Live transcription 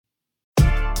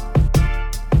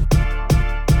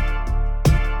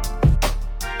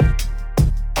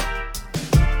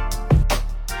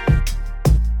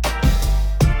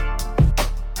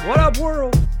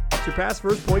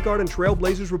Cavs point guard and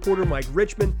Trailblazers reporter Mike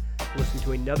Richman. Listening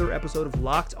to another episode of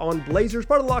Locked On Blazers,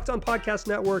 part of the Locked On Podcast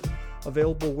Network,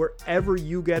 available wherever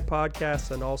you get podcasts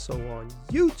and also on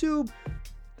YouTube.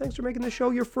 Thanks for making the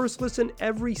show your first listen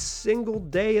every single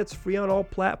day. It's free on all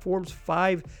platforms,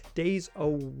 5 days a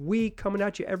week, coming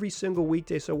at you every single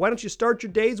weekday. So why don't you start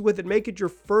your days with it? Make it your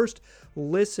first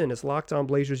listen. It's Locked On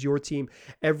Blazers, your team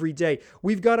every day.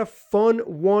 We've got a fun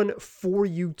one for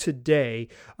you today.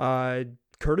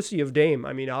 Courtesy of Dame.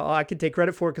 I mean, I can take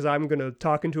credit for it because I'm going to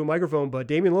talk into a microphone, but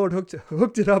Damian Lillard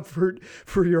hooked it up for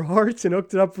your hearts and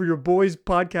hooked it up for your boys'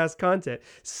 podcast content.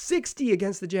 60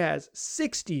 against the Jazz.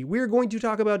 60. We're going to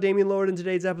talk about Damian Lillard in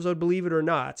today's episode, believe it or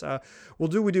not. We'll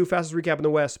do fastest recap in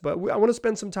the West, but I want to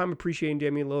spend some time appreciating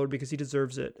Damian Lillard because he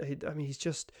deserves it.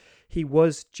 He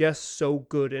was just so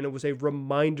good, and it was a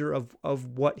reminder of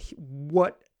what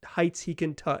heights he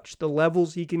can touch, the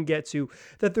levels he can get to,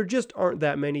 that there just aren't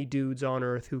that many dudes on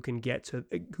earth who can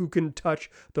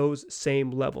touch those same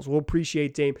levels. We'll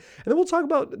appreciate Dame. And then we'll talk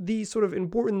about the sort of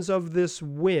importance of this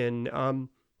win.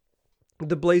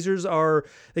 The Blazers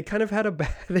they kind of had a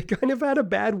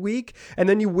bad week, and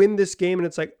then you win this game and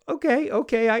it's like, okay,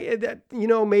 maybe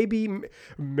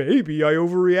I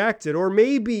overreacted, or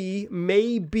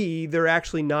maybe they're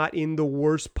actually not in the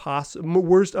worst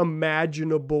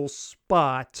imaginable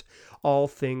spot, all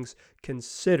things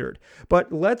considered.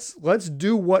 But let's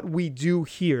do what we do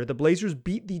here. The Blazers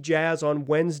beat the Jazz on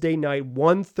Wednesday night,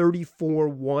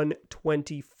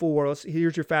 134-124.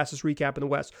 Here's your fastest recap in the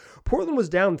West. Portland was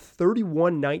down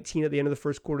 31-19 at the end of the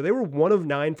first quarter. They were 1 of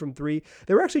 9 from 3.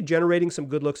 They were actually generating some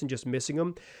good looks and just missing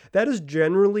them. That is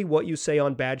generally what you say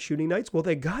on bad shooting nights. Well,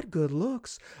 they got good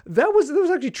looks. That was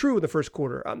actually true in the first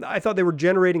quarter. I thought they were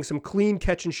generating some clean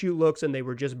catch and shoot looks, and they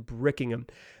were just bricking them.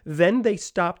 Then they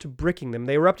stopped bricking them.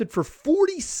 They erupted for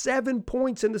 47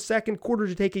 points in the second quarter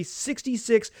to take a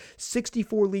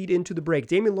 66-64 lead into the break.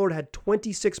 Damian Lillard had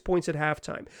 26 points at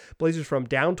halftime. Blazers from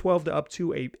down 12 to up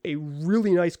to a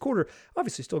really nice quarter.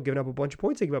 Obviously still giving up a bunch of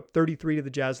points. They gave up 33 to the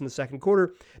Jazz in the second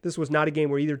quarter. This was not a game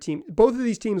where both of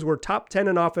these teams were top 10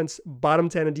 in offense, bottom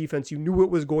 10 in defense. You knew it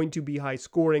was going to be high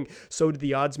scoring. So did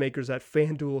the odds makers at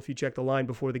FanDuel. If you check the line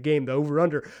before the game, the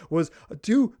over-under was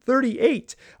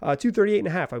 238,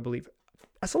 238.5, I believe.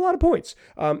 That's a lot of points.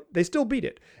 They still beat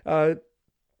it. But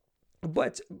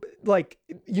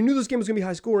you knew this game was going to be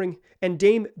high scoring, and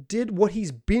Dame did what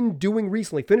he's been doing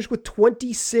recently. Finished with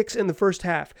 26 in the first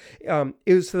half.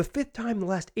 It was the 5th time in the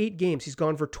last 8 games he's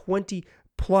gone for 20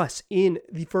 plus in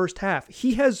the first half.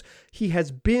 He has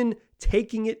been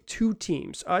taking it to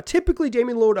teams. Typically,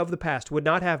 Damian Lillard of the past would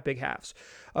not have big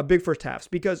first halves,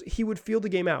 because he would feel the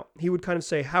game out. He would kind of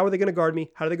say, how are they going to guard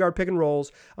me? How do they guard pick and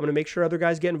rolls? I'm going to make sure other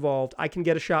guys get involved. I can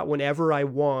get a shot whenever I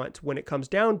want. When it comes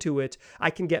down to it,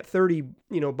 I can get 30,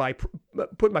 by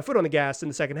putting my foot on the gas in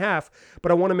the second half,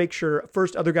 but I want to make sure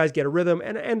first other guys get a rhythm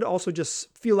and also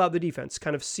just feel out the defense,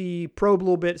 kind of probe a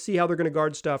little bit, see how they're going to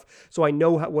guard stuff, so I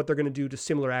know what they're going to do to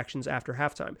similar actions after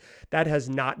halftime. That has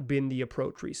not been the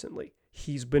approach recently.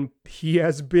 He has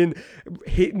been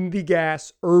hitting the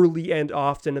gas early and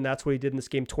often, and that's what he did in this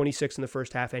game. 26 in the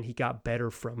first half, and he got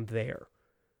better from there.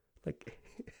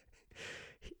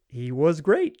 He was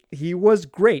great. He was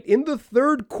great. In the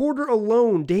third quarter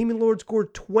alone, Damian Lillard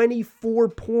scored 24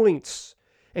 points,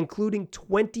 including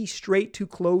 20 straight to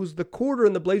close the quarter,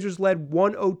 and the Blazers led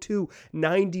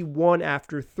 102-91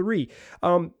 after 3.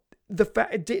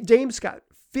 Dame's got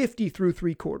 50 through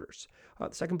 3 quarters.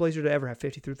 The second Blazer to ever have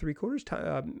 50 through 3 quarters,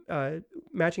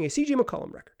 matching a C.J.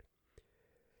 McCollum record.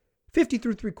 50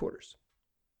 through 3 quarters.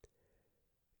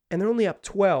 And they're only up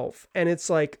 12. And it's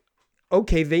like,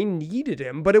 okay, they needed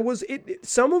him. But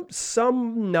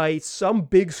some nights, some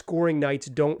big scoring nights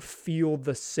don't feel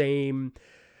the same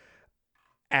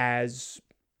as,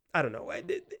 I don't know.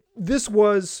 This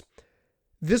was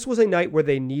a night where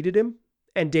they needed him.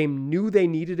 And Dame knew they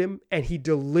needed him. And he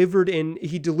delivered in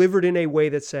a way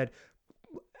that said,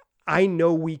 I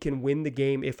know we can win the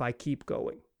game if I keep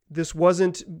going. This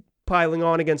wasn't piling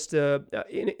on against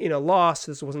in a loss.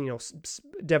 This wasn't,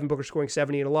 Devin Booker scoring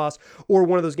 70 in a loss, or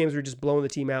one of those games where you're just blowing the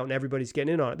team out and everybody's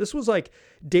getting in on it. This was like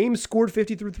Dame scored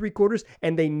 50 through 3 quarters,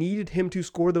 and they needed him to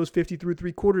score those 50 through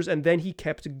 3 quarters, and then he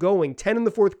kept going. 10 in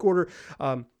the fourth quarter.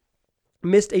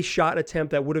 Missed a shot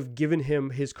attempt that would have given him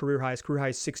his career high. His career high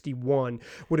is 61,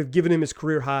 would have given him his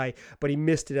career high, but he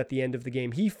missed it at the end of the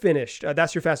game. He finished.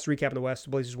 That's your fastest recap in the West.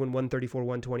 The Blazers win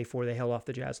 134-124. They held off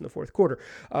the Jazz in the fourth quarter.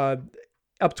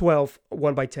 Up 12,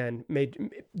 won by 10.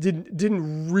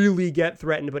 Didn't really get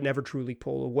threatened, but never truly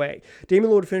pull away.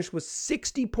 Damian Lillard finished with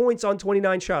 60 points on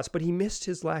 29 shots, but he missed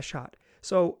his last shot.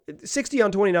 So 60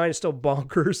 on 29 is still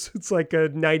bonkers. It's like a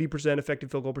 90%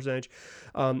 effective field goal percentage,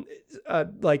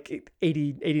 like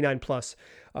 89 plus,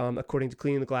 according to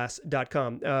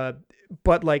cleaningtheglass.com.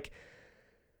 But like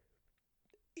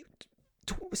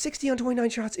 60 on 29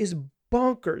 shots is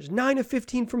bonkers. 9 of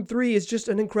 15 from 3 is just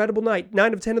an incredible night.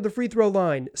 9 of 10 of the free throw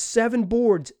line, 7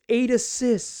 boards, 8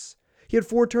 assists. He had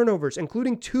 4 turnovers,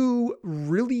 including 2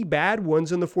 really bad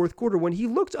ones in the fourth quarter when he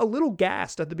looked a little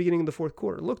gassed at the beginning of the fourth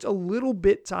quarter, looked a little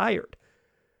bit tired.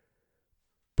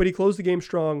 But he closed the game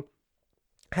strong,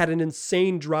 had an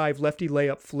insane drive, lefty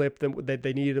layup flip that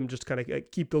they needed him just to kind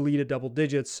of keep the lead at double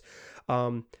digits.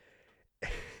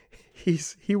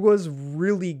 He was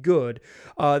really good.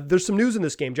 There's some news in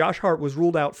this game. Josh Hart was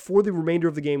ruled out for the remainder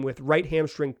of the game with right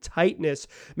hamstring tightness.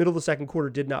 Middle of the second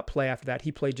quarter, did not play after that.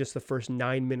 He played just the first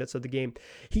 9 minutes of the game.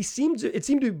 It seemed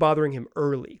to be bothering him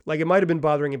early. Like it might have been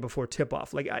bothering him before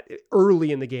tip-off. Like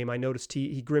early in the game, I noticed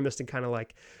he grimaced and kind of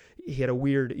like he had a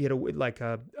weird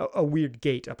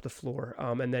gait up the floor,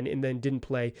 and then didn't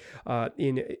play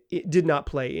did not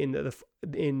play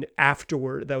in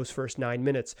afterward those first 9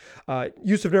 minutes.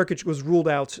 Jusuf Nurkic was ruled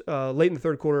out late in the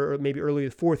third quarter or maybe early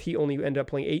the fourth. He only ended up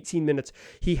playing 18 minutes.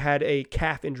 He had a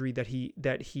calf injury that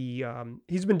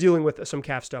he's been dealing with some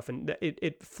calf stuff, and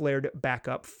it flared back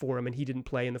up for him, and he didn't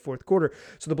play in the fourth quarter.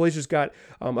 So the Blazers got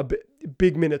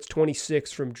big minutes,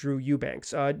 26 from Drew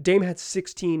Eubanks. Dame had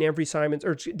 16.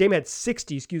 Dame had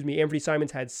 60. Anthony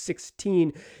Simons had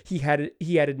 16. He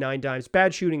added 9 dimes.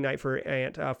 Bad shooting night for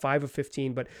Ant. 5 of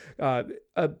 15, but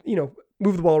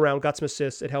move the ball around, got some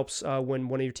assists. It helps when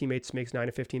one of your teammates makes 9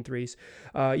 of 15 threes.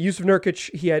 Jusuf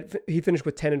Nurkic, he finished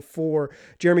with 10 and 4.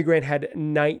 Jeremy Grant had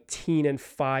 19 and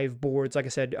 5 boards. Like I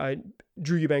said,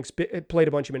 Drew Eubanks played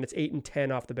a bunch of minutes, 8 and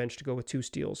 10 off the bench to go with 2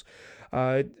 steals.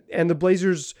 And the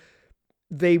Blazers,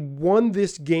 they won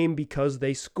this game because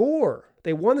they score.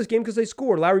 They won this game because they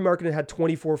scored. Lauri Markkanen had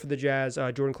 24 for the Jazz.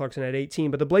 Jordan Clarkson had 18.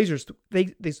 But the Blazers,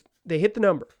 they hit the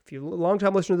number. If you're a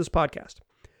long-time listener to this podcast,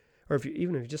 or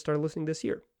even if you just started listening this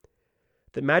year,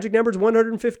 the magic number is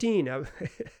 115. I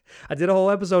did a whole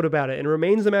episode about it, and it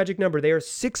remains the magic number. They are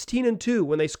 16-2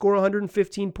 when they score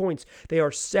 115 points. They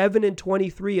are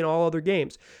 7-23 in all other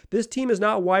games. This team is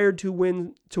not wired to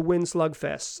win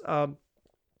slugfests.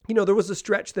 There was a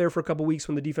stretch there for a couple weeks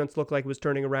when the defense looked like it was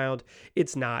turning around.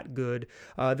 It's not good.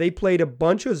 They played a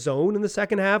bunch of zone in the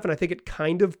second half, and I think it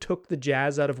kind of took the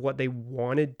Jazz out of what they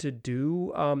wanted to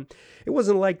do. It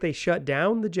wasn't like they shut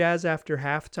down the Jazz after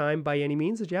halftime by any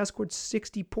means. The Jazz scored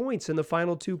 60 points in the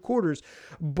final 2 quarters,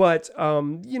 but,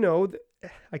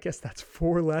 I guess that's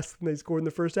 4 less than they scored in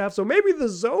the first half, so maybe the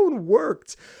zone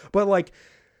worked, but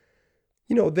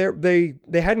they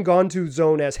hadn't gone to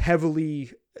zone as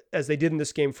heavily as they did in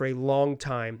this game for a long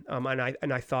time.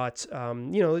 And I thought,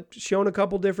 shown a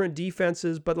couple different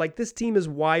defenses, but this team is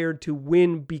wired to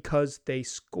win because they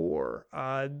score.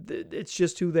 It's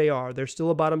just who they are. They're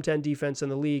still a bottom 10 defense in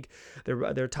the league.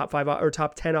 They're top 5 or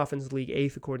top 10 offense in the league,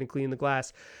 8th according to Cleaning the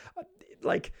Glass.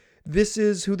 This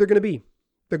is who they're going to be.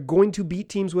 They're going to beat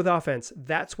teams with offense.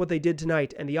 That's what they did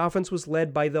tonight, and the offense was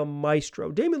led by the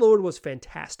maestro. Damian Lillard was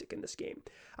fantastic in this game.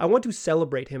 I want to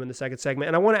celebrate him in the second segment,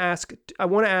 and I want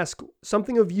to ask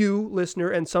something of you,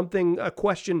 listener, and a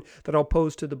question that I'll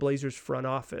pose to the Blazers front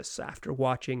office after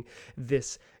watching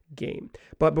this game.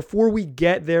 But before we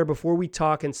get there, before we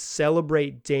talk and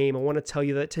celebrate Dame, I want to tell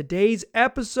you that today's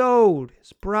episode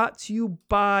is brought to you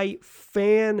by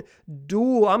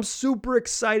FanDuel. I'm super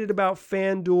excited about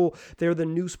FanDuel. They're the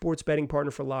new sports betting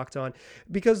partner for Locked On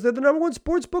because they're the number 1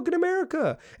 sports book in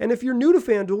America. And if you're new to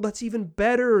FanDuel, that's even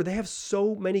better. They have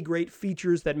so many great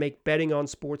features that make betting on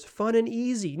sports fun and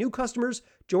easy. New customers,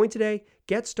 join today.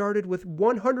 Get started with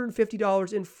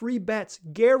 $150 in free bets,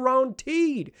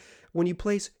 guaranteed. When you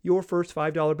place your first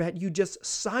 $5 bet, you just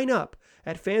sign up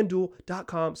at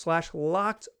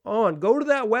FanDuel.com/LockedOn. Go to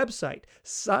that website,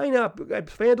 sign up at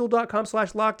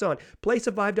FanDuel.com/LockedOn, place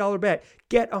a $5 bet,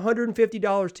 get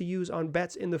 $150 to use on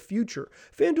bets in the future.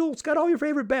 FanDuel's got all your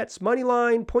favorite bets, money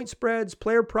line, point spreads,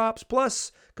 player props,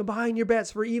 plus combine your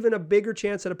bets for even a bigger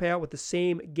chance at a payout with the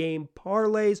same game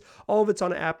parlays. All of it's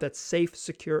on an app that's safe,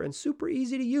 secure, and super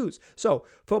easy to use. So,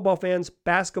 football fans,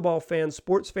 basketball fans,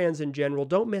 sports fans in general,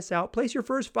 don't miss out. Place your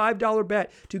first $5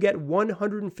 bet to get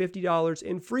 $150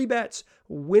 in free bets,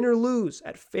 win or lose,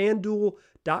 at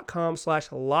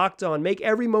FanDuel.com/LockedOn. Make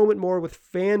every moment more with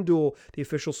FanDuel, the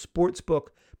official sportsbook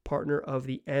partner of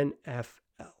the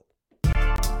NFL.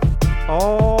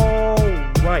 All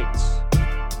right.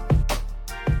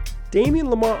 Damian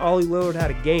Lamar Ollie Lillard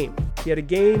had a game. He had a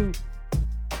game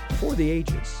before the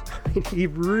ages. He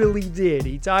really did.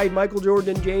 He tied Michael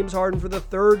Jordan and James Harden for the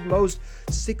third most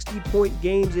 60-point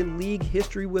games in league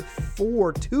history with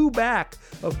 4, 2 back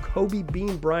of Kobe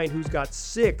Bean Bryant, who's got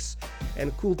 6, and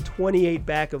a cool 28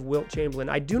 back of Wilt Chamberlain.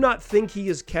 I do not think he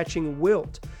is catching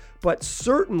Wilt, but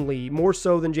certainly more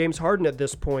so than James Harden at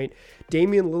this point.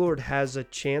 Damian Lillard has a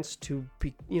chance to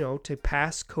be, to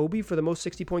pass Kobe for the most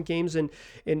 60-point games in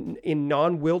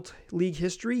non-Wilt league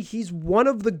history. He's one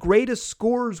of the greatest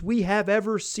scorers we have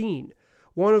ever seen.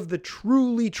 One of the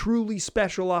truly, truly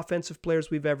special offensive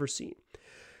players we've ever seen.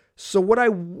 So what I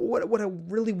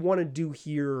really want to do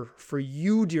here for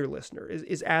you, dear listener,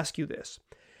 is ask you this.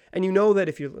 And you know that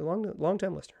if you're a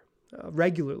long-time listener,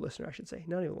 regular listener, I should say,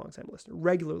 not even a long-time listener,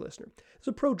 regular listener. It's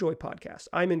a Pro Joy podcast.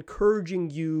 I'm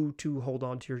encouraging you to hold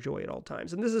on to your joy at all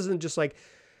times. And this isn't just like,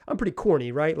 I'm pretty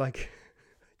corny, right? Like,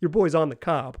 your boy's on the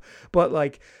cob. But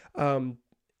like,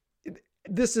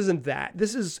 this isn't that.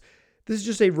 This is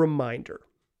just a reminder.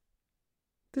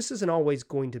 This isn't always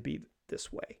going to be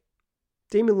this way.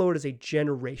 Damian Lillard is a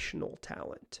generational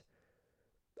talent.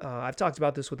 I've talked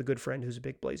about this with a good friend who's a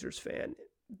big Blazers fan.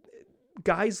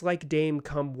 Guys like Dame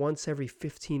come once every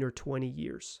 15 or 20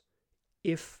 years,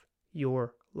 if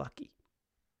you're lucky.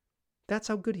 That's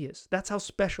how good he is. That's how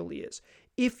special he is.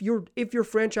 If your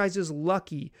franchise is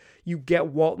lucky, you get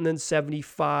Walton in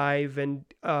 75 and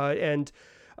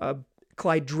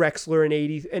Clyde Drexler in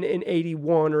 80 and in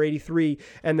 81 or 83,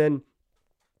 and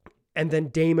then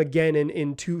Dame again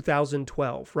in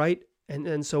 2012, right?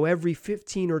 And so every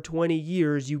 15 or 20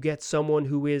 years, you get someone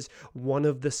who is one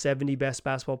of the 70 best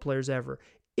basketball players ever.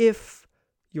 If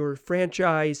your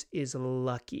franchise is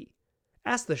lucky.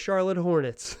 Ask the Charlotte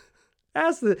Hornets.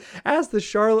 Ask the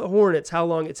Charlotte Hornets how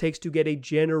long it takes to get a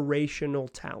generational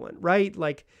talent, right?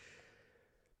 Like,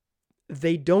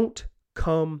 they don't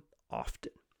come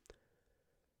often.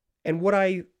 And what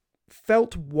I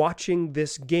felt watching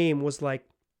this game was like,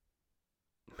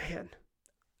 man,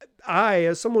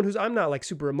 as someone I'm not like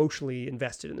super emotionally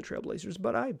invested in the Trailblazers,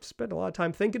 but I spent a lot of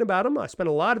time thinking about them. I spent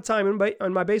a lot of time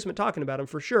in my basement talking about them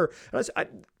for sure. And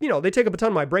they take up a ton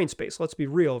of my brain space. Let's be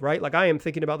real, right? Like, I am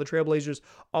thinking about the Trailblazers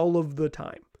all of the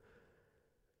time.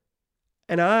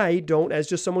 And I don't, as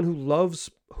just someone who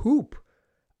loves hoop,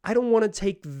 I don't want to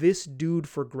take this dude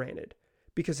for granted,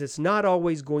 because it's not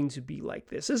always going to be like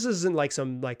this. This isn't like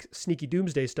some like sneaky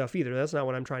doomsday stuff either. That's not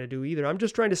what I'm trying to do either. I'm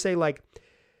just trying to say, like,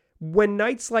 when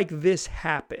nights like this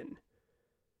happen,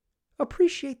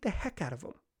 appreciate the heck out of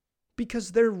them,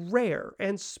 because they're rare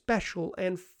and special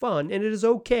and fun. And it is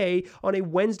okay on a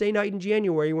Wednesday night in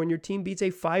January when your team beats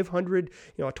a 500,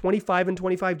 a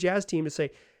 25-25 Jazz team to say,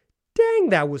 dang,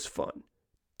 that was fun.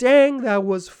 Dang, that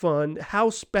was fun. How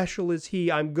special is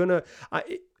he? I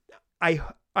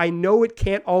know it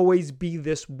can't always be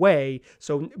this way.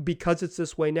 So because it's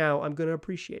this way now, I'm going to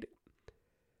appreciate it.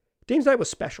 Dame's night was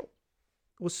special.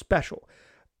 Was special.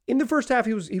 In the first half,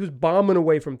 he was bombing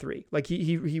away from three. Like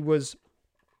he was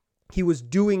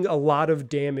doing a lot of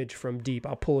damage from deep.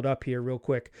 I'll pull it up here real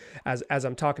quick as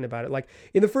I'm talking about it. Like,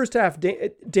 in the first half,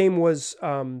 Dame was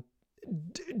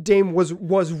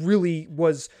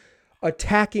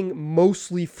attacking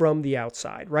mostly from the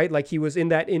outside, right? Like, he was in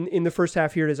the first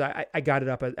half. Here it is. I got it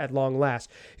up at long last.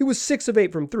 He was 6 of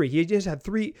 8 from three. He just had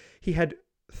three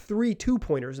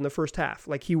 2-pointers in the first half.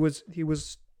 Like, he was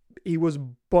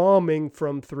bombing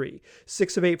from three.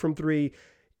 6 of 8 from three,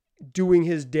 doing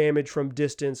his damage from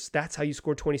distance. That's how you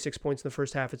score 26 points in the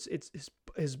first half. His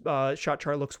shot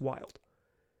chart looks wild.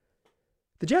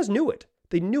 The Jazz knew it.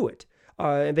 They knew it.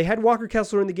 And they had Walker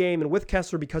Kessler in the game, and with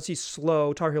Kessler, because he's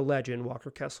slow, Tar Heel legend,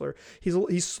 Walker Kessler,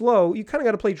 he's slow, you kind of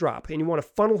got to play drop, and you want to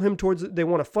funnel him they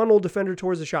want to funnel defender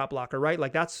towards the shot blocker, right?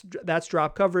 Like, that's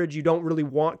drop coverage. You don't really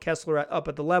want Kessler up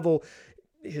at the level.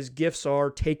 His gifts are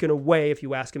taken away if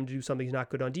you ask him to do something he's not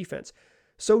good on defense.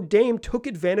 So Dame took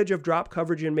advantage of drop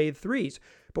coverage and made threes.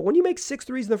 But when you make 6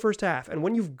 threes in the first half, and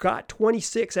when you've got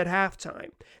 26 at halftime,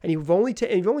 and you've only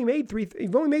made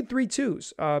three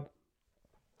twos,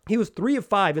 he was 3 of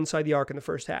 5 inside the arc in the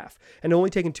first half, and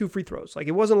only taking 2 free throws. Like,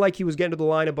 it wasn't like he was getting to the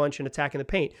line a bunch and attacking the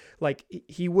paint. Like,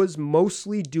 he was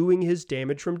mostly doing his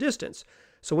damage from distance.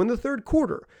 So in the third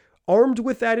quarter, armed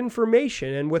with that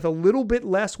information and with a little bit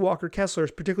less Walker Kessler,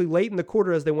 particularly late in the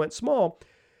quarter as they went small,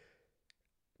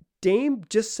 Dame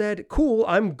just said, cool,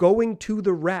 I'm going to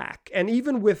the rack. And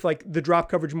even with like the drop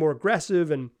coverage more aggressive,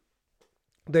 and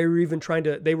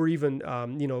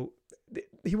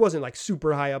he wasn't like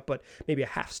super high up, but maybe a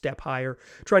half step higher,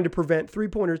 trying to prevent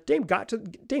 3-pointers. Dame got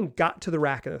to the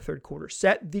rack in the third quarter,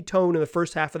 set the tone in the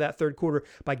first half of that third quarter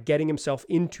by getting himself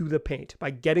into the paint, by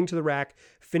getting to the rack,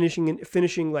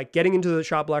 finishing, like getting into the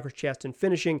shot blocker's chest and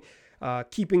finishing.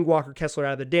 keeping Walker Kessler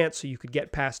out of the dance so you could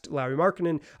get past Lauri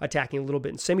Markkanen, attacking a little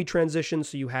bit in semi-transition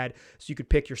so you could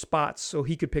pick your spots, so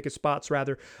he could pick his spots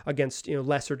rather against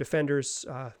lesser defenders.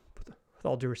 With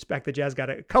all due respect, the Jazz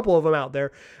got a couple of them out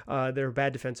there. They're a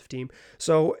bad defensive team.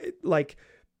 So like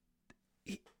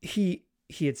he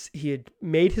had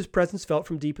made his presence felt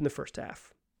from deep in the first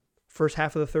half. First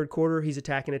half of the third quarter, he's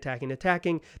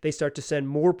attacking. They start to send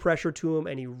more pressure to him,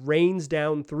 and he rains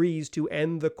down threes to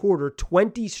end the quarter,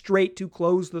 20 straight to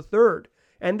close the third.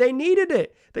 And they needed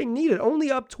it. They needed only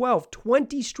up 12,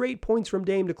 20 straight points from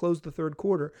Dame to close the third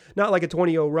quarter. Not like a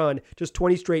 20-0 run, just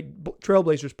 20 straight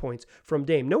Trailblazers points from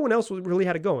Dame. No one else really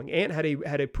had it going. Ant had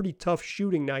a pretty tough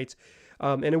shooting night,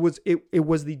 and it was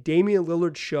the Damian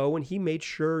Lillard show, and he made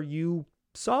sure you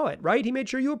saw it, right? He made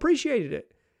sure you appreciated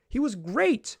it. He was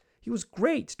great. He was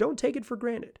great. Don't take it for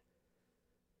granted.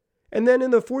 And then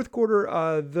in the fourth quarter,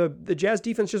 the Jazz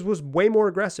defense just was way more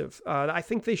aggressive. I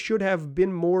think they should have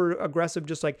been more aggressive,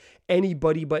 just like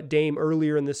anybody but Dame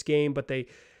earlier in this game. But they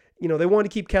wanted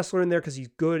to keep Kessler in there because he's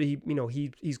good.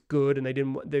 He's good, and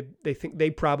they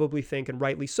probably think, and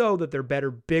rightly so, that they're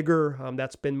better, bigger.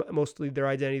 That's been mostly their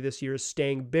identity this year, is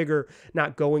staying bigger,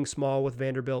 not going small with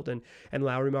Vanderbilt and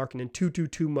Lauri Markkanen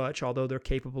too much, although they're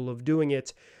capable of doing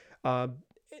it.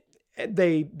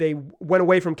 They went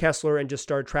away from Kessler and just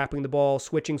started trapping the ball,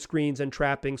 switching screens and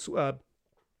trapping.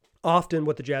 Often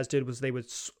what the Jazz did was they would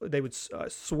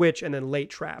switch and then late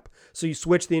trap. So you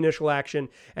switch the initial action,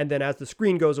 and then as the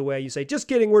screen goes away, you say, just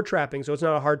kidding, we're trapping. So it's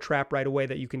not a hard trap right away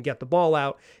that you can get the ball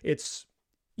out. It's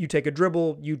you take a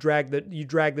dribble, you drag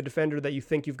the defender that you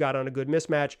think you've got on a good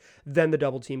mismatch, then the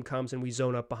double team comes and we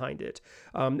zone up behind it.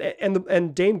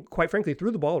 And Dame, quite frankly,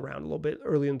 threw the ball around a little bit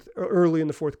early in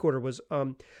the fourth quarter.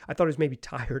 I thought he was maybe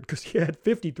tired because he had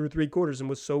 50 through three quarters and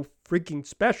was so freaking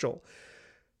special.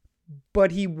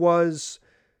 But the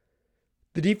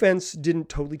defense didn't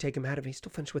totally take him out of it. He still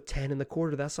finished with 10 in the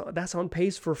quarter. That's on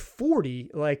pace for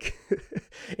 40, like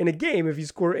in a game if you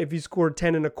scored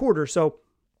 10 in a quarter. So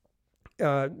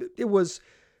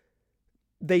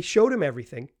they showed him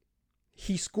everything.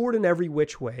 He scored in every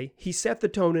which way. He set the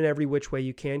tone in every which way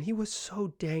you can. He was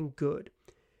so dang good.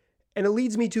 And it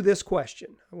leads me to this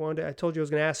question. I told you I was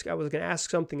going to ask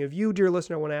something of you, dear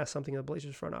listener. I want to ask something of the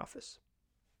Blazers front office.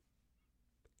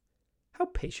 How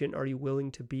patient are you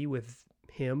willing to be with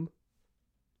him?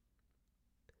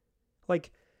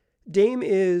 Like, Dame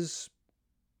is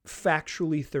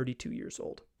factually 32 years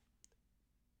old.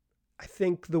 I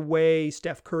think the way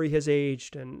Steph Curry has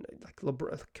aged, and like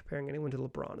LeBron, comparing anyone to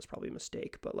LeBron is probably a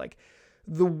mistake, but like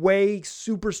the way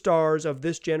superstars of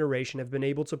this generation have been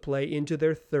able to play into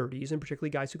their 30s, and particularly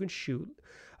guys who can shoot,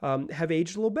 have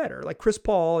aged a little better. Like Chris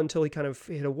Paul, until he kind of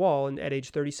hit a wall, and at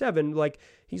age 37, like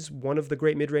he's one of the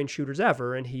great mid-range shooters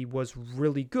ever, and he was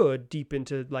really good deep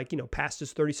into past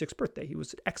his 36th birthday. He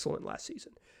was excellent last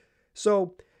season.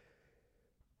 So,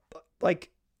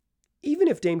 like, even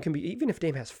if Dame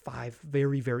has 5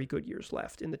 very, very good years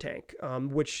left in the tank,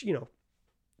 which,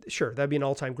 sure, that'd be an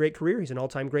all-time great career. He's an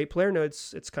all-time great player. No,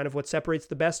 it's kind of what separates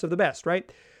the best of the best,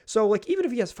 right? So, like, even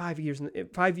if he has 5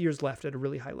 years left at a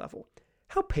really high level,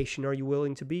 how patient are you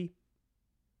willing to be?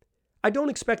 I don't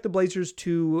expect the Blazers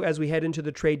to, as we head into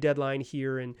the trade deadline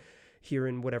here in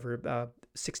whatever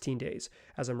 16 days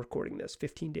as I'm recording this,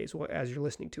 15 days as you're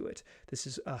listening to it. This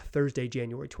is Thursday,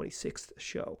 January 26th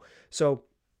show. So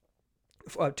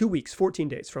 2 weeks, 14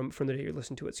 days from the day you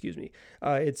listen to it. Excuse me.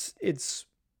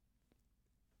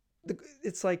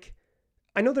 It's like,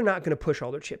 I know they're not going to push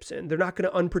all their chips in. They're not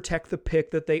going to unprotect the pick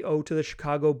that they owe to the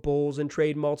Chicago Bulls and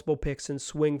trade multiple picks and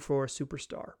swing for a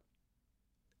superstar.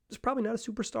 There's probably not a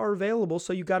superstar available,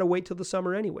 so you got to wait till the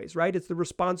summer anyways, right? It's the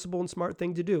responsible and smart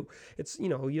thing to do. It's, you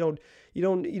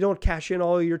don't cash in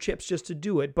all your chips just to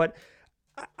do it. But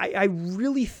I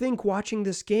really think watching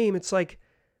this game, it's like,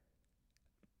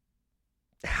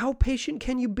 how patient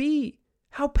can you be?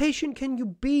 How patient can you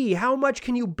be? How much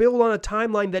can you build on a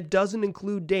timeline that doesn't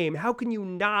include Dame? How can you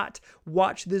not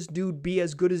watch this dude be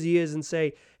as good as he is and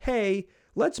say, hey,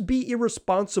 let's be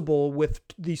irresponsible with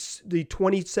the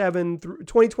 2027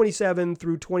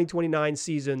 through 2029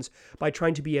 seasons by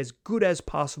trying to be as good as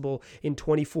possible in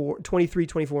 23,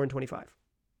 24, and 25.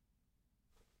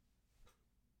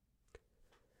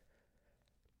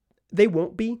 They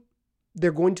won't be.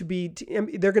 They're going to be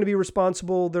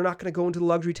responsible. They're not going to go into the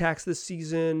luxury tax this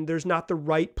season. There's not the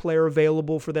right player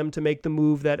available for them to make the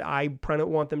move that I probably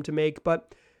want them to make.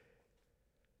 But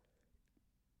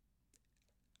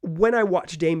when I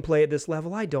watch Dame play at this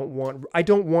level, I don't want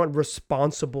a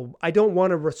responsible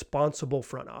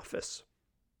front office.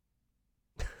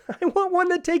 I want one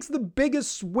that takes the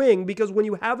biggest swing, because when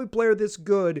you have a player this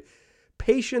good,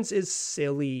 patience is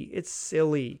silly. It's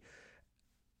silly.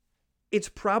 It's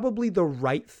probably the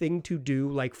right thing to do,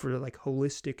 like for like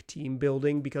holistic team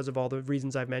building, because of all the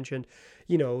reasons I've mentioned.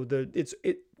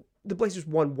 The Blazers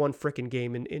won one freaking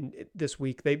game in this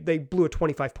week. They blew a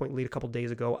 25-point lead a couple days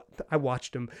ago. I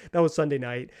watched them. That was Sunday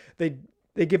night.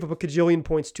 They give up a cajillion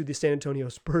points to the San Antonio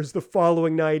Spurs the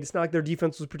following night. It's not like their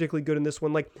defense was particularly good in this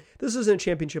one. Like, this isn't a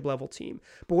championship level team.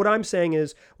 But what I'm saying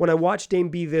is, when I watch Dame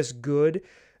be this good,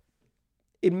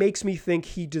 it makes me think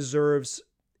he deserves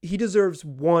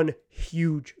one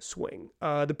huge swing.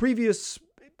 The previous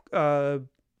front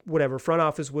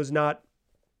office was not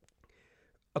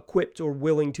equipped or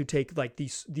willing to take like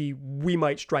the we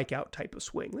might strike out type of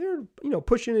swing. They're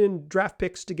pushing in draft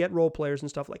picks to get role players and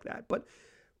stuff like that. But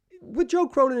with Joe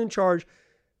Cronin in charge,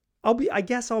 I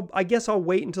guess I'll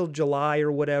wait until July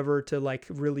or whatever to like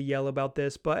really yell about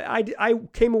this. But I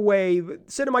came away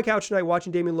sitting on my couch tonight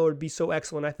watching Damian Lillard be so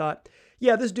excellent. I thought,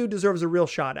 yeah, this dude deserves a real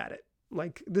shot at it.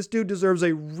 Like, this dude deserves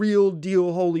a real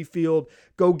deal Holyfield.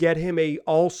 Go get him a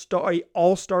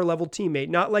all-star level teammate,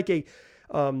 not like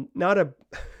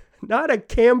not a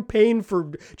campaign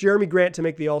for Jeremy Grant to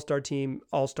make the all-star team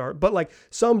all-star, but like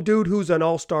some dude who's an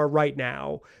all-star right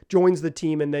now joins the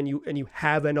team, and then you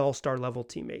have an all-star level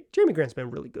teammate. Jeremy Grant's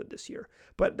been really good this year,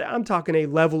 but I'm talking a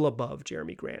level above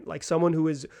Jeremy Grant, like someone who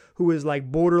is like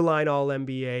borderline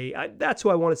all-NBA. That's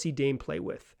who I want to see Dame play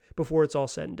with before it's all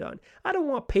said and done. I don't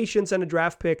want patience and a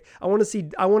draft pick. I want to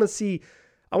see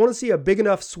a big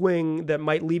enough swing that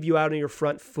might leave you out on your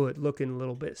front foot looking a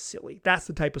little bit silly. That's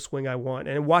the type of swing I want.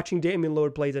 And watching Damian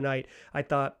Lillard play tonight, I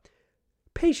thought,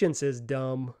 patience is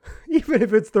dumb. Even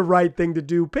if it's the right thing to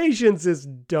do, patience is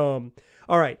dumb.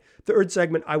 All right, third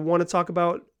segment, I want to talk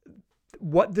about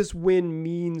what this win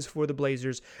means for the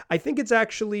Blazers. I think it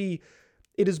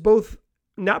is both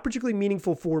not particularly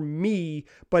meaningful for me,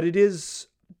 but it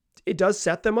does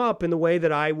set them up in the way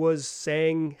that I was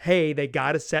saying, hey, they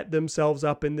got to set themselves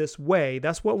up in this way.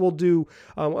 That's what we'll do.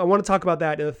 I want to talk about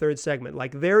that in the third segment.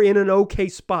 Like, they're in an okay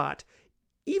spot,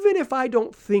 even if I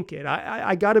don't think it.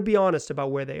 I got to be honest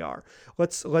about where they are.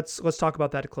 Let's talk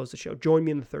about that to close the show. Join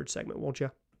me in the third segment, won't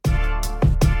you?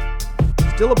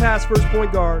 Still a pass first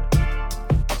point guard.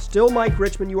 Still Mike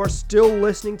Richman. You are still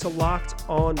listening to Locked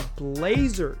On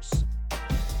Blazers.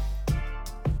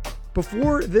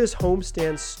 Before this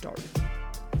homestand started,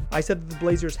 I said that the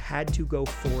Blazers had to go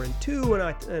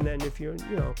 4-2, and if you're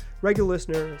regular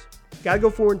listeners, got to go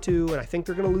 4-2, and I think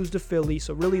they're going to lose to Philly.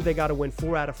 So really, they got to win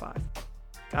 4 out of 5.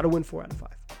 Got to win 4 out of 5.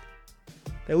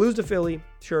 They lose to Philly,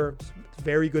 sure. It's a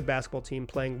very good basketball team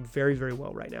playing very, very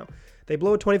well right now. They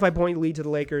blow a 25-point lead to the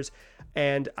Lakers,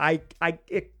 and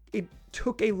it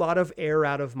took a lot of air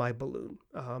out of my balloon,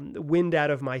 wind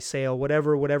out of my sail,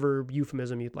 whatever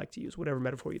euphemism you'd like to use, whatever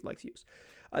metaphor you'd like to use.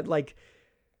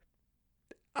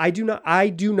 I do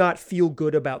not feel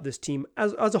good about this team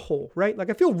as a whole, right? Like,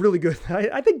 I feel really good.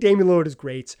 I think Damian Lillard is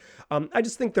great. I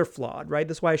just think they're flawed, right?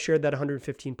 That's why I shared that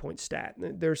 115-point stat.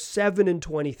 They're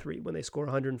 7-23 when they score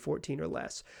 114 or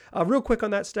less. Real quick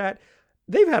on that stat,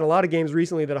 they've had a lot of games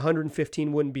recently that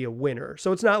 115 wouldn't be a winner.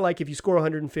 So it's not like if you score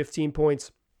 115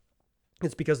 points,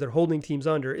 it's because they're holding teams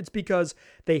under. It's because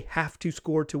they have to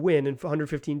score to win, and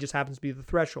 115 just happens to be the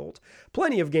threshold.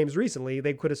 Plenty of games recently,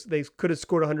 they could have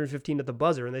scored 115 at the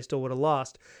buzzer, and they still would have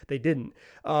lost. They didn't.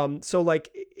 So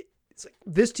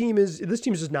this team is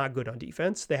just not good on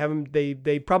defense. They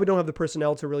probably don't have the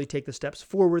personnel to really take the steps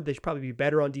forward. They should probably be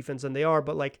better on defense than they are.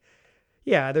 But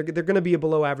they're going to be a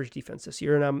below average defense this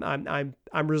year, and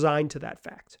I'm resigned to that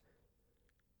fact.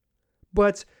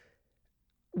 But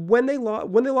when they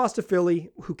lost to Philly,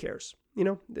 who cares?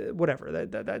 Whatever.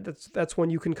 That's when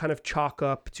you can kind of chalk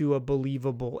up to a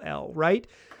believable L, right?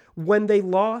 When they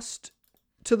lost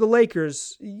to the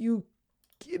Lakers,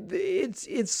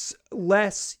 it's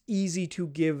less easy to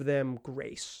give them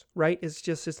grace, right? It's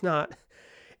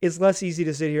less easy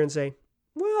to sit here and say,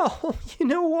 well, you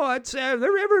know what?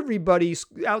 Everybody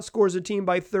outscores a team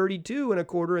by 32 in a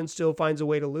quarter and still finds a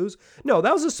way to lose. No,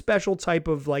 that was a special type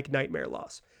of nightmare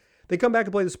loss. They come back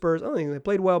and play the Spurs. I don't think they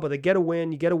played well, but they get a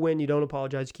win. You get a win. You don't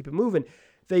apologize. You keep it moving.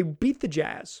 They beat the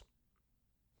Jazz.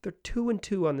 They're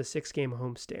 2-2 on the 6-game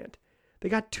homestand. They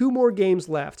got 2 more games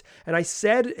left. And I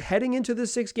said heading into the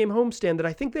 6-game homestand that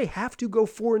I think they have to go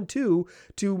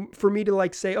 4-2 for me to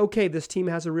say, okay, this team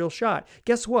has a real shot.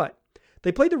 Guess what?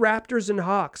 They played the Raptors and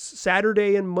Hawks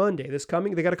Saturday and Monday.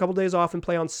 They got a couple days off and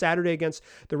play on Saturday against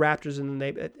the Raptors, and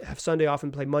then they have Sunday off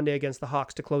and play Monday against the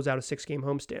Hawks to close out a 6-game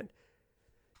homestand.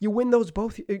 You win those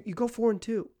both, you go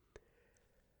 4-2.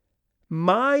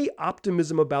 My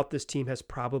optimism about this team has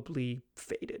probably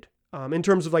faded. in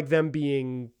terms of like them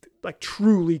being like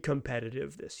truly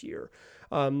competitive this year.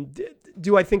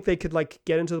 Do I think they could like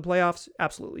get into the playoffs?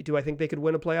 Absolutely. Do I think they could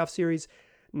win a playoff series?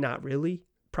 Not really.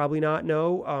 Probably not.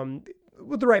 No.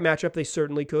 With the right matchup, they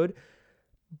certainly could.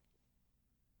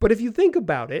 But if you think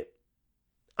about it,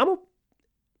 I'm a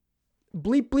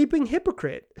bleeping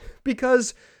hypocrite,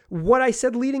 because what I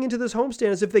said leading into this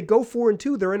homestand is if they go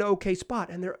 4-2, they're in an okay spot,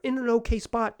 and they're in an okay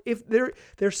spot. If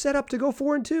they're set up to go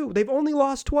 4-2, they've only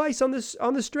lost twice on this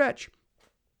stretch.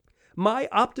 My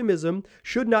optimism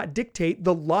should not dictate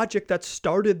the logic that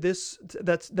started this,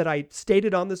 that I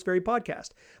stated on this very podcast.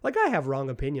 Like, I have wrong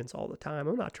opinions all the time.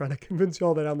 I'm not trying to convince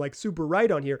y'all that I'm like super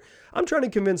right on here. I'm trying to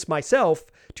convince myself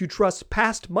to trust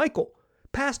past Michael.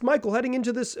 Past Michael heading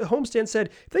into this homestand said,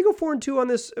 if they go 4-2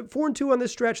 on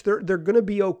this stretch, they're going to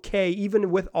be okay,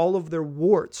 even with all of their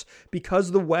warts,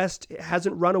 because the West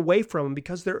hasn't run away from them,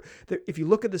 because they're if you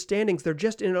look at the standings, they're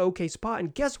just in an okay spot.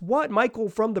 And guess what, Michael,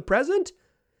 from the present?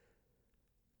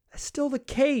 That's still the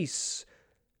case.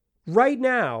 Right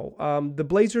now, the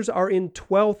Blazers are in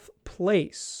 12th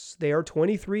place. They are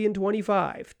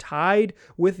 23-25, tied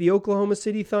with the Oklahoma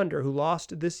City Thunder, who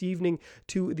lost this evening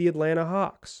to the Atlanta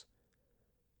Hawks.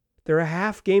 They're a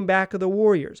half game back of the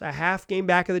Warriors, a half game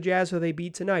back of the Jazz, who they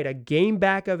beat tonight, a game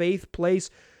back of 8th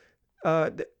place,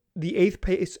 the 8th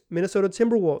place Minnesota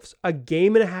Timberwolves, a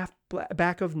game and a half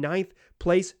back of 9th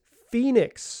place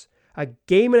Phoenix, a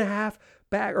game and a half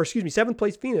back, 7th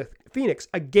place Phoenix,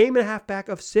 a game and a half back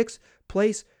of 6th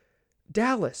place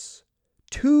Dallas,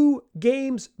 2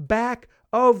 games back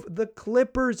of the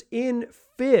Clippers in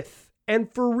 5th,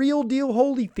 and for real deal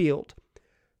Holyfield,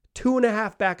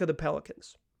 2.5 back of the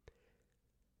Pelicans.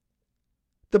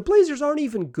 The Blazers aren't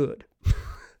even good.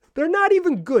 They're not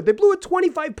even good. They blew a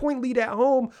 25-point lead at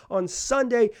home on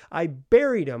Sunday. I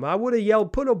buried them. I would have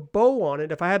yelled, put a bow on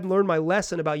it, if I hadn't learned my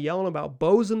lesson about yelling about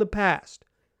bows in the past.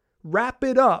 Wrap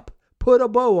it up. Put a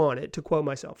bow on it, to quote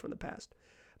myself from the past.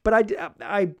 But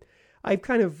I've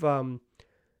kind of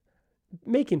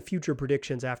making future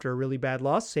predictions after a really bad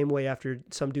loss, same way after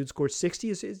some dude scores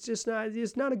 60, it's just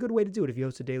not a good way to do it. If you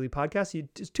host a daily podcast,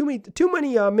 it's too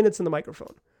many minutes in the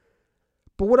microphone.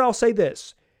 But what I'll say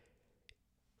this,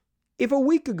 if a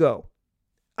week ago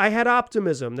I had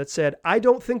optimism that said, I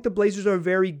don't think the Blazers are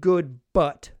very good,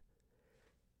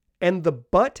 and the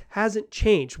but hasn't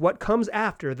changed. What comes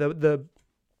after, the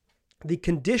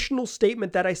conditional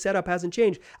statement that I set up hasn't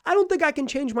changed. I don't think I can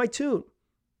change my tune.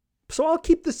 So I'll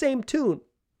keep the same tune.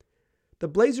 The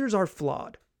Blazers are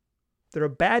flawed. They're a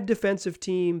bad defensive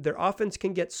team. Their offense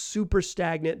can get super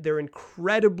stagnant. They're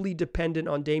incredibly dependent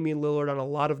on Damian Lillard on a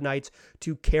lot of nights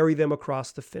to carry them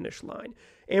across the finish line.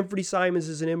 Anthony Simons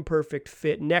is an imperfect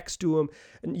fit next to him.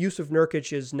 And Yusuf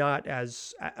Nurkic is not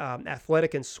as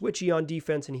athletic and switchy on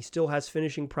defense, and he still has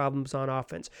finishing problems on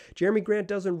offense. Jeremy Grant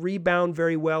doesn't rebound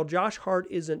very well. Josh Hart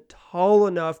isn't tall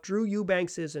enough. Drew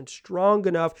Eubanks isn't strong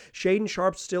enough. Shaedon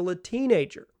Sharpe's still a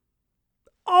teenager.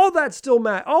 All that's still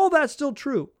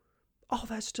true. Oh,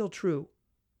 that's still true.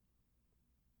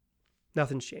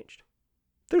 Nothing's changed.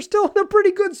 They're still in a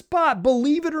pretty good spot,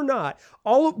 believe it or not.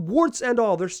 All of warts and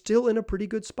all, they're still in a pretty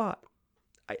good spot.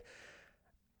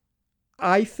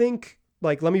 I think,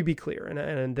 like, let me be clear,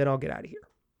 and then I'll get out of here.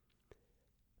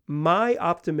 My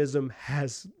optimism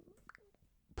has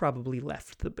probably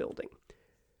left the building.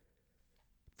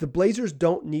 The Blazers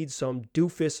don't need some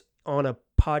doofus on a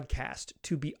podcast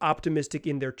to be optimistic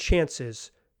in their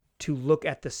chances to look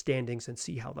at the standings and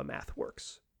see how the math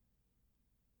works.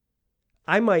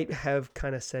 I might have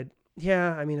kind of said,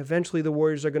 yeah, I mean, eventually the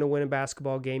Warriors are going to win a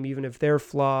basketball game, even if they're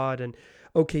flawed, and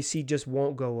OKC just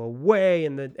won't go away,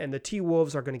 and the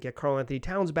T-Wolves are going to get Karl-Anthony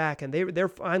Towns back, and they're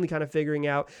finally kind of figuring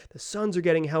out the Suns are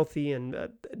getting healthy, and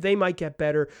they might get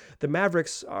better. The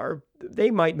Mavericks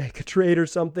they might make a trade or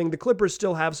something. The Clippers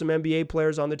still have some NBA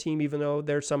players on the team, even though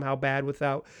they're somehow bad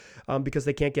without, because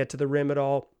they can't get to the rim at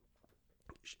all.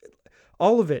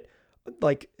 All of it,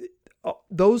 like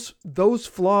those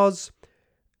flaws,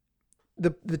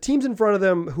 the teams in front of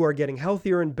them who are getting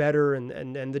healthier and better,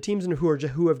 and the teams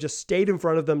who have just stayed in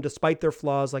front of them despite their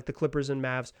flaws, like the Clippers and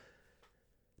Mavs,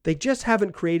 they just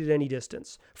haven't created any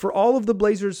distance. For all of the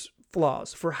Blazers'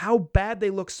 flaws, for how bad they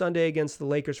looked Sunday against the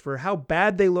Lakers, for how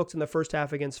bad they looked in the first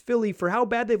half against Philly, for how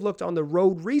bad they've looked on the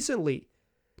road recently,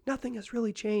 nothing has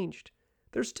really changed.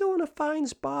 They're still in a fine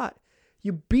spot.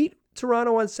 You beat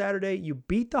Toronto on Saturday, you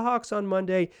beat the Hawks on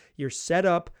Monday, you're set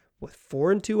up with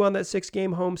 4-2 on that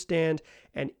 6-game homestand,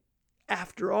 and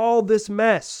after all this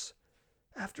mess,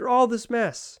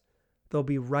 they'll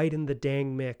be right in the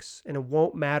dang mix, and it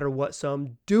won't matter what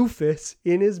some doofus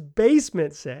in his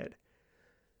basement said.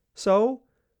 So,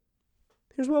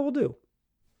 here's what we'll do.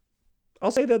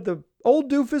 I'll say that the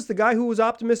old doofus, the guy who was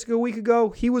optimistic a week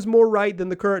ago, he was more right than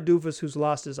the current doofus who's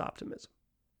lost his optimism.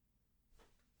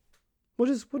 We'll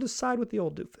just side with the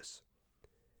old doofus.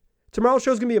 Tomorrow's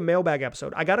show is going to be a mailbag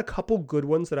episode. I got a couple good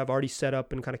ones that I've already set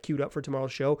up and kind of queued up for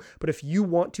tomorrow's show. But if you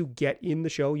want to get in the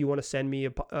show, you want to send me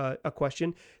a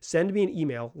question, send me an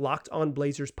email,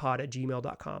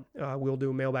 lockedonblazerspod@gmail.com. We'll do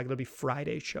a mailbag. It'll be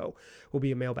Friday's show. Will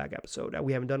be a mailbag episode.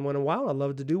 We haven't done one in a while. I'd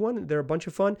love to do one. They're a bunch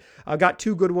of fun. I got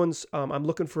 2 good ones. I'm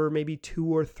looking for maybe 2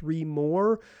 or 3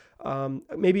 more.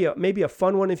 Maybe a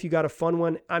fun one if you got a fun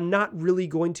one. I'm not really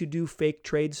going to do fake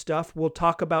trade stuff. We'll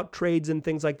talk about trades and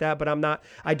things like that, but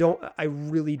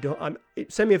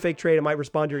send me a fake trade. I might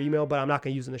respond to your email, but I'm not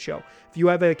going to use it in the show. If you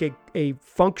have like a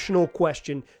functional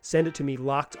question, send it to me,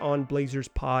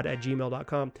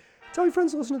 lockedonblazerspod@gmail.com. Tell your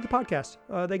friends to listen to the podcast.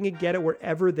 They can get it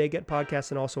wherever they get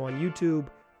podcasts and also on YouTube.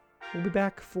 We'll be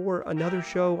back for another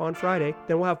show on Friday.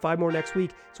 Then we'll have 5 more next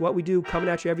week. It's what we do, coming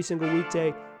at you every single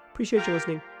weekday. Appreciate you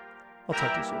listening. I'll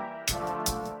talk to you soon.